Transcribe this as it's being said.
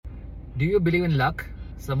Do you believe in luck?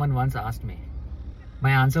 Someone once asked me.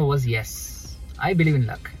 My answer was yes. I believe in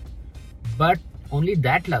luck. But only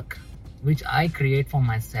that luck which I create for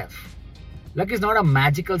myself. Luck is not a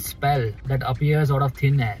magical spell that appears out of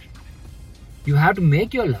thin air. You have to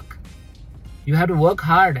make your luck. You have to work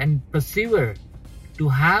hard and persevere to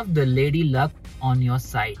have the lady luck on your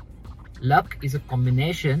side. Luck is a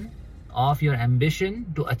combination of your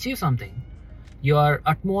ambition to achieve something, your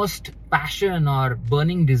utmost passion or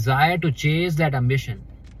burning desire to chase that ambition,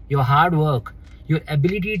 your hard work, your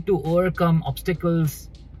ability to overcome obstacles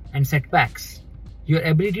and setbacks, your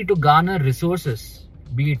ability to garner resources,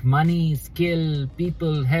 be it money, skill,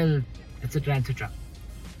 people, health, etc., etc.,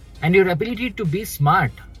 and your ability to be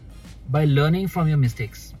smart by learning from your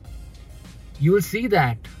mistakes. You will see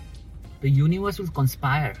that the universe will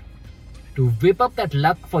conspire to whip up that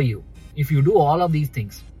luck for you if you do all of these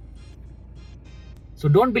things. So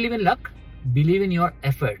don't believe in luck, believe in your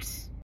efforts.